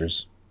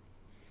monsters.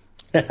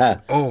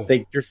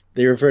 They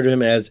refer to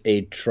him as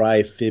a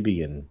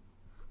trifibian.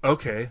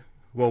 Okay.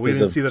 Well, we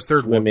didn't see the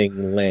third swimming,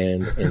 one. Swimming,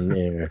 land, and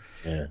air.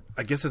 Yeah.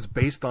 I guess it's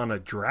based on a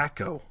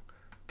Draco.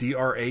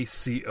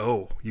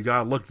 Draco. You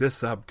gotta look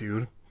this up,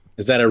 dude.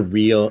 Is that a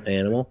real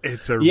animal?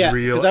 It's a real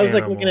animal. Because I was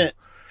like looking at,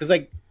 because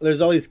like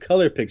there's all these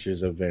color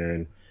pictures of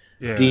Varan.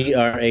 Yeah.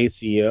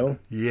 Draco.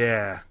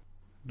 Yeah.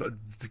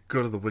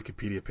 Go to the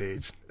Wikipedia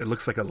page. It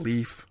looks like a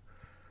leaf,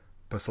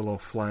 but it's a little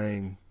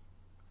flying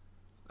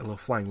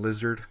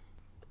lizard.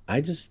 I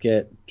just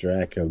get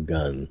Draco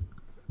gun,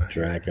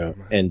 Draco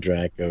and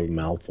Draco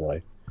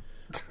Malfoy,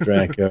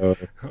 Draco.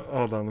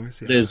 Hold on, let me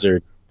see.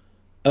 Lizard.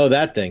 Oh,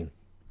 that thing.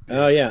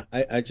 Oh yeah,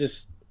 I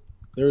just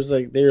there was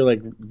like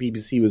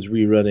BBC was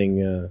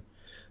rerunning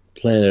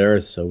Planet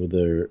Earth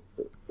over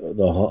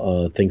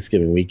the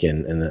Thanksgiving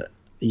weekend, and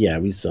yeah,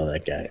 we saw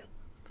that guy.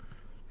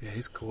 Yeah,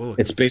 he's cool.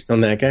 It's based on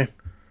that guy.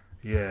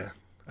 Yeah,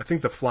 I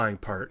think the flying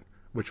part,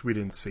 which we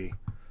didn't see,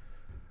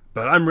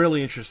 but I'm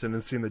really interested in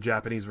seeing the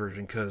Japanese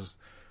version because.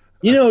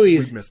 He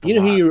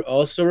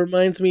also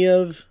reminds me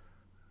of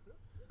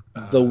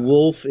the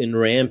wolf in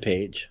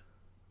Rampage.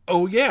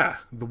 Oh yeah,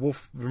 the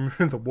wolf.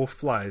 Remember the wolf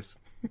flies?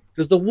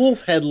 Because the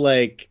wolf had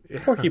like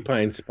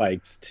porcupine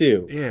spikes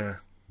too. Yeah,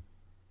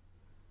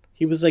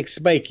 he was like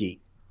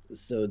spiky,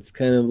 so it's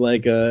kind of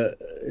like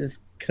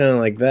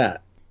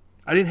that.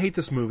 I didn't hate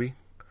this movie.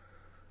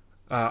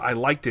 I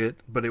liked it,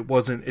 but it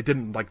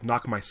didn't like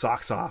knock my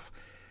socks off.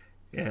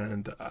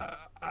 And I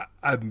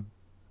want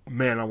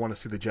to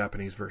see the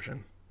Japanese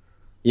version.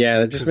 Yeah,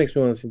 that just makes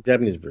me want to see the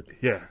Japanese version.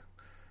 Yeah,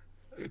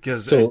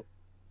 because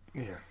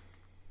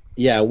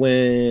yeah,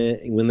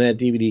 when that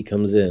DVD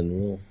comes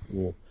in,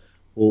 we'll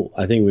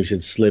I think we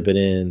should slip it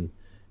in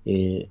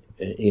the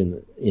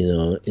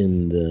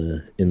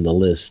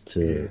list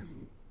to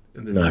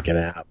knock it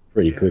out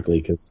pretty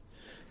quickly because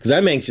Because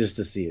I'm anxious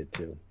to see it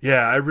too.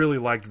 Yeah, I really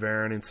liked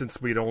Varan, and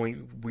since we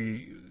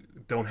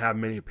don't have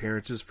many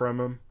appearances from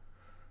him,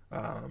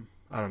 I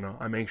don't know.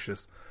 I'm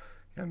anxious,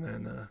 and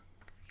then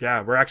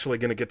we're actually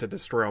going to get to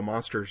Destroy All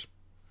Monsters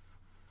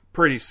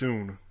pretty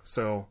soon.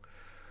 So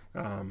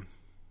I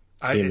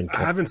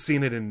haven't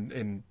seen it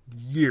in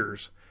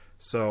years.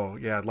 So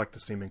yeah, I'd like to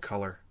see him in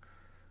color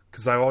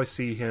because I always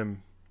see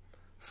him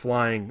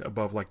flying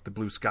above like the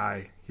blue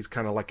sky. He's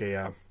kind of like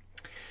a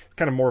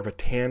kind of more of a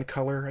tan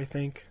color, I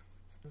think.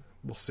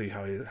 We'll see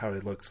how he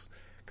looks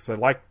because I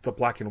like the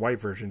black and white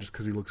version just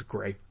because he looks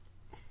gray,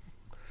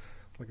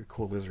 like a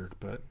cool lizard.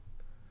 But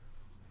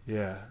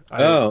yeah.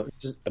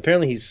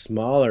 Apparently he's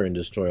smaller in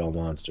Destroy All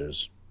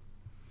Monsters.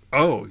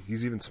 Oh,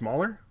 he's even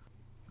smaller?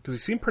 Because he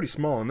seemed pretty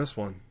small in this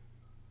one.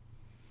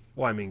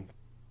 Well, I mean,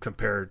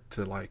 compared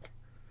to like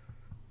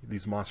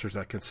these monsters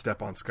that can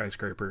step on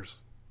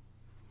skyscrapers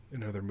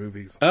in other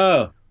movies.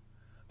 Oh,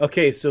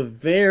 okay. So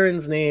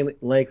Varan's name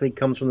likely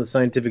comes from the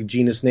scientific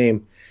genus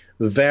name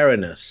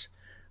Varanus,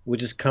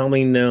 which is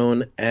commonly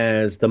known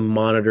as the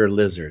monitor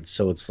lizard.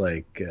 So it's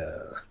like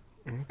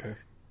okay,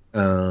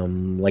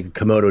 like a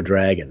Komodo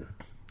dragon.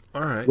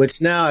 All right.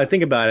 Which now I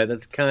think about it,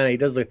 that's kind of, he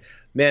does look.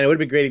 Man, it would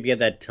be great if you had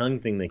that tongue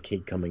thing that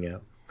kept coming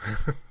out.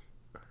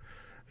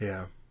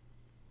 Yeah.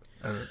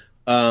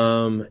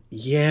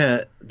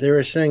 Yeah, they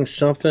were saying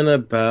something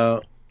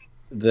about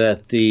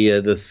that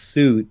the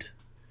suit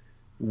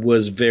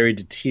was very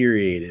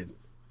deteriorated.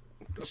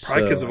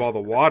 Probably because of all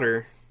the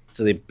water.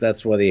 So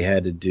that's why they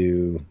had to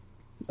do,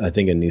 I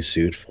think, a new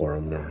suit for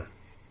him.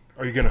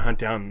 Are you going to hunt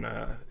down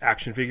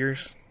action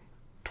figures?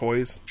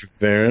 Toys?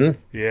 Varan?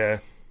 Yeah.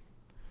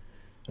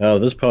 Oh,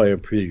 this probably are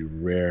pretty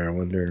rare. I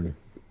wonder.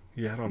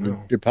 Yeah, I don't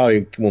know. There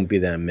probably won't be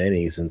that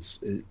many since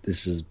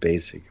this is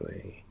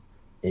basically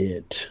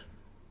it.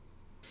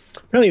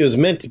 Apparently it was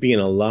meant to be in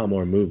a lot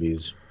more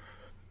movies.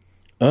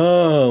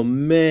 Oh,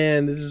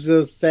 man, this is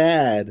so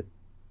sad.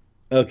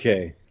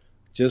 Okay.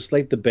 Just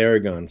like the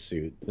Baragon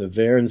suit, the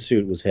Varan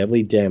suit was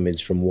heavily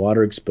damaged from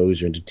water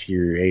exposure and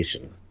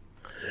deterioration.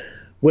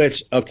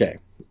 Which, okay,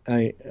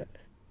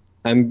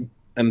 I'm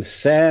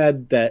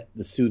sad that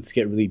the suits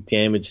get really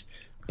damaged,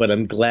 but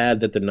I'm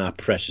glad that they're not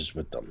precious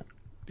with them.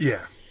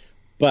 Yeah.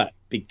 But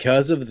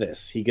because of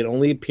this, he can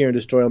only appear in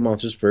Destroy All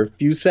Monsters for a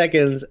few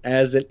seconds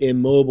as an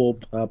immobile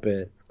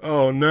puppet.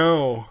 Oh,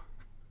 no.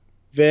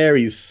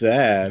 Very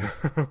sad.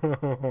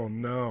 Oh,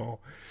 no.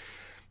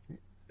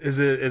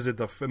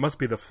 It must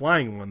be the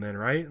flying one then,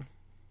 right?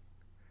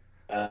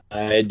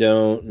 I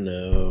don't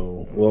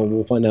know. Well,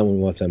 we'll find out when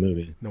we watch that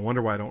movie. No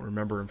wonder why I don't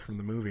remember him from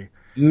the movie.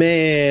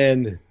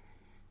 Man.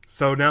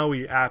 So now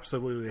we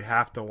absolutely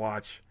have to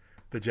watch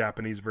the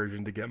Japanese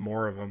version to get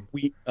more of him.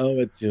 We owe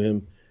it to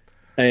him.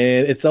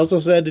 And it's also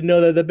sad to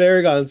know that the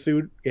Baragon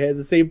suit had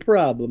the same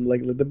problem.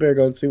 Like, the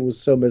Baragon suit was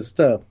so messed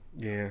up.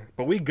 Yeah,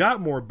 but we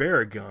got more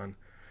Baragon.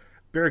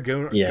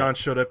 Baragon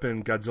showed up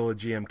in Godzilla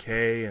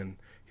GMK, and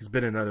he's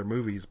been in other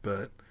movies,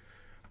 but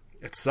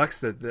it sucks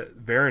that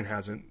Varan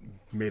hasn't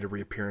made a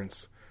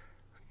reappearance.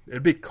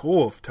 It'd be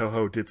cool if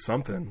Toho did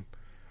something.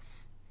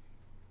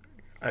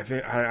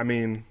 I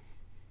mean,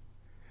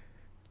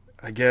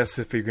 I guess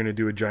if you're going to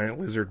do a giant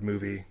lizard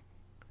movie,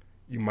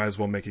 you might as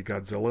well make it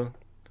Godzilla.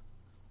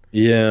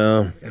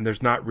 Yeah. And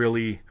there's not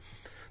really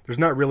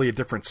a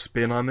different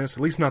spin on this,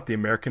 at least not the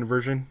American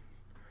version.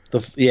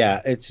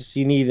 It's just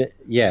you need it.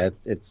 Yeah,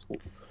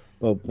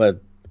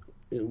 but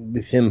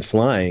with him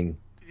flying,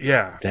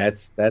 yeah,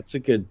 that's a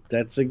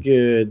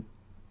good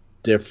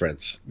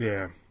difference.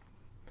 Yeah,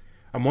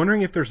 I'm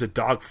wondering if there's a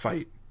dog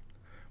fight.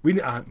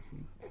 We're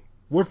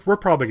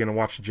probably going to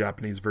watch the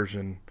Japanese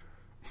version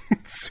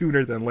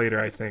sooner than later,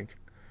 I think.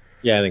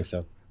 Yeah, I think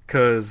so.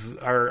 Because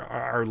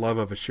our love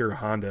of Ishiro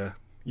Honda,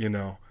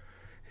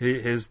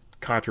 his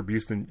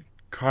contribution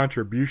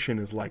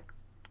is like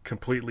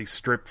completely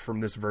stripped from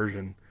this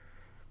version.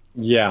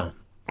 Yeah.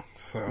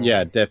 So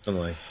yeah,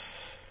 definitely.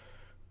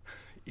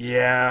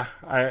 Yeah,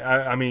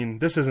 I mean,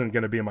 this isn't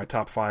going to be in my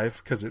top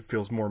 5 because it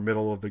feels more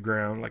middle of the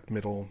ground, like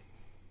middle.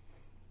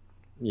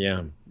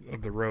 Yeah.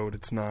 Of the road.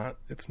 It's not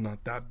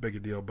that big a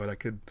deal, but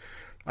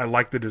I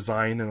like the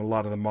design and a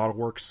lot of the model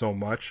work so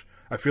much.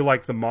 I feel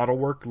like the model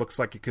work looks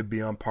like it could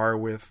be on par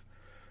with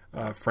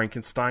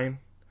Frankenstein,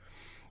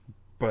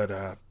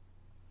 but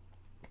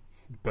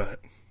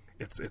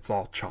it's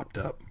all chopped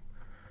up.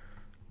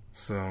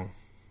 So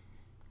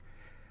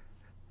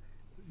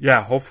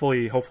yeah,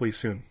 hopefully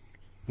soon.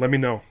 Let me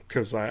know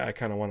because I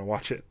kind of want to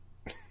watch it.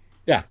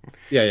 Yeah.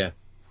 Yeah.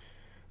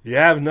 I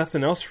have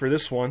nothing else for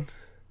this one.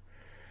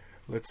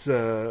 Let's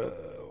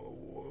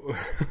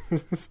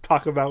let's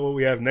talk about what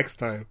we have next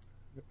time.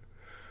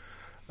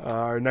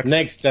 Our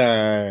next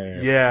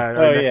time.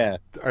 Yeah.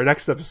 Our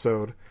next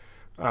episode.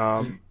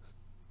 I'm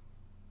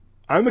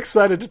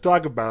excited to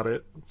talk about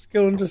it. Let's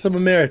go into some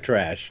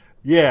Ameritrash.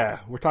 Yeah,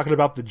 we're talking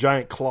about the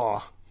giant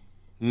claw.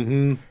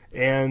 Mm-hmm.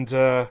 And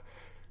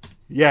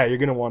you're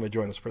going to want to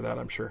join us for that,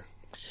 I'm sure.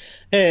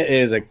 It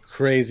is a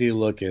crazy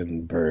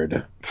looking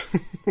bird.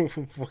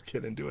 We'll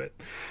get into it.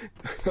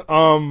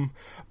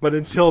 But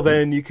until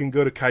then, you can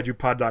go to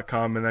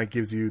kaijupod.com, and that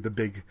gives you the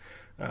big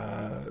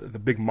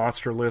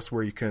monster list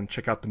where you can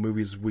check out the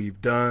movies we've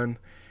done,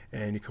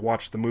 and you can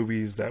watch the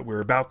movies that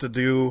we're about to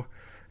do.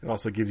 It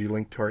also gives you a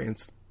link to our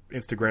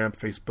Instagram,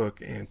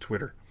 Facebook, and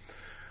Twitter.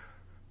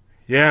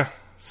 Yeah,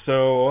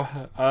 so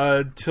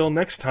till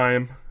next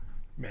time,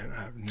 man,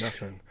 I have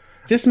nothing.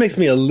 This makes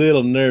me a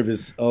little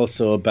nervous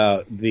also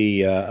about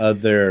the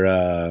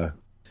other,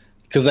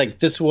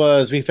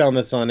 because we found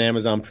this on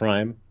Amazon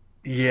Prime.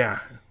 Yeah.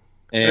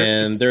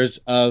 And there's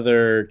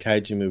other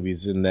kaiju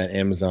movies in that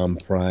Amazon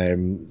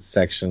Prime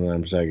section. And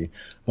I'm just like,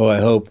 oh, I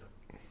hope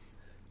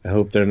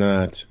they're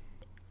not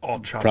all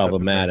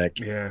problematic.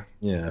 Yeah.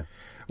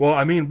 Well,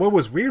 I mean, what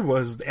was weird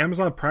was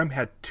Amazon Prime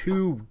had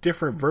 2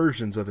 different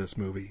versions of this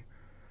movie.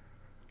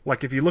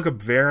 Like, if you look up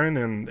Varan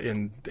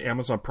in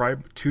Amazon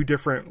Prime, 2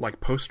 different, like,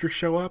 posters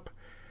show up.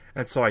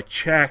 And so I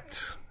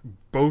checked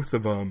both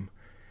of them,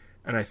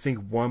 and I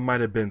think one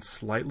might have been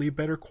slightly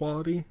better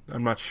quality.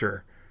 I'm not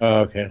sure.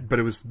 Oh, okay. But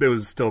it was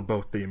still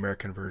both the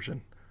American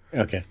version.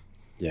 Okay.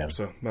 Yeah.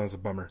 So that was a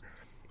bummer.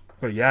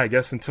 But yeah, I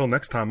guess until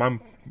next time,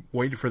 I'm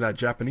waiting for that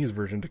Japanese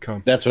version to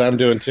come. That's what I'm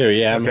doing too.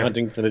 Yeah, I'm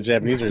hunting for the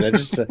Japanese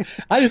version.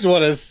 I just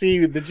want to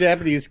see the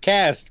Japanese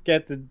cast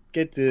get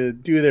to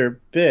do their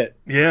bit.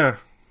 Yeah.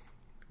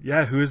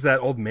 Yeah, who is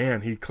that old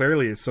man? He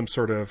clearly is some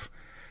sort of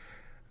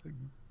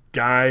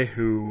guy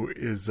who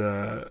is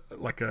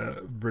like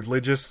a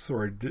religious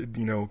or, I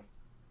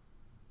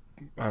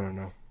don't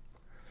know.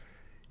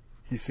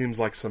 He seems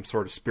like some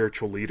sort of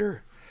spiritual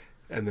leader,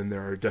 and then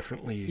there are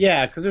definitely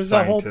because there's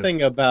a whole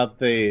thing about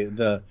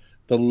the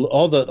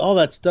all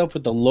that stuff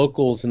with the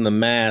locals and the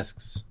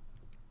masks.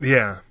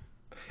 Yeah,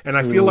 and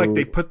I feel like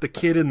they put the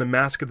kid in the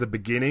mask at the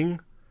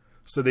beginning,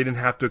 so they didn't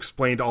have to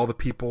explain to all the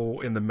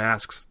people in the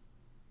masks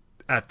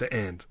at the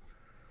end.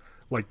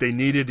 Like, they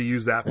needed to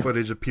use that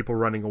footage of people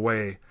running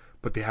away,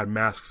 but they had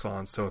masks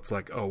on, so it's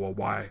like, oh well,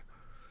 why?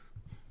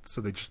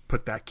 So they just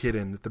put that kid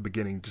in at the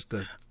beginning just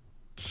to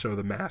show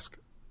the mask.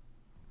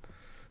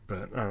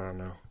 But I don't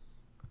know.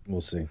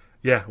 We'll see.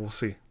 Yeah, we'll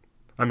see.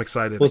 I'm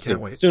excited. I can't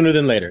wait. Sooner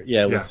than later.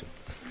 Yeah, we'll see.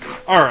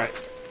 All right.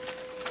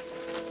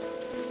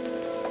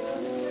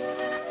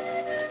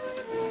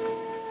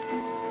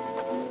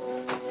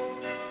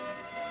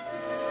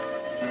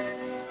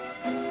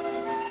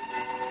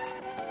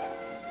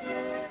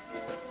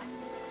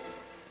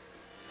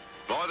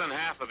 More than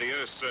half of the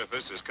Earth's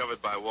surface is covered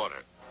by water.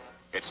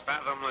 Its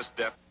fathomless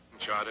depth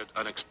uncharted,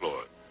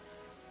 unexplored.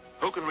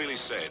 Who can really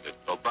say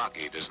that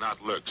Obaki does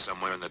not lurk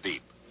somewhere in the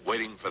deep,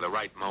 waiting for the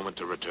right moment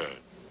to return?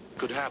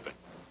 Could happen.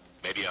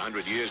 Maybe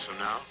 100 years from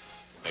now,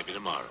 maybe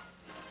tomorrow.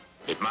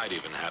 It might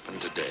even happen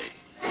today.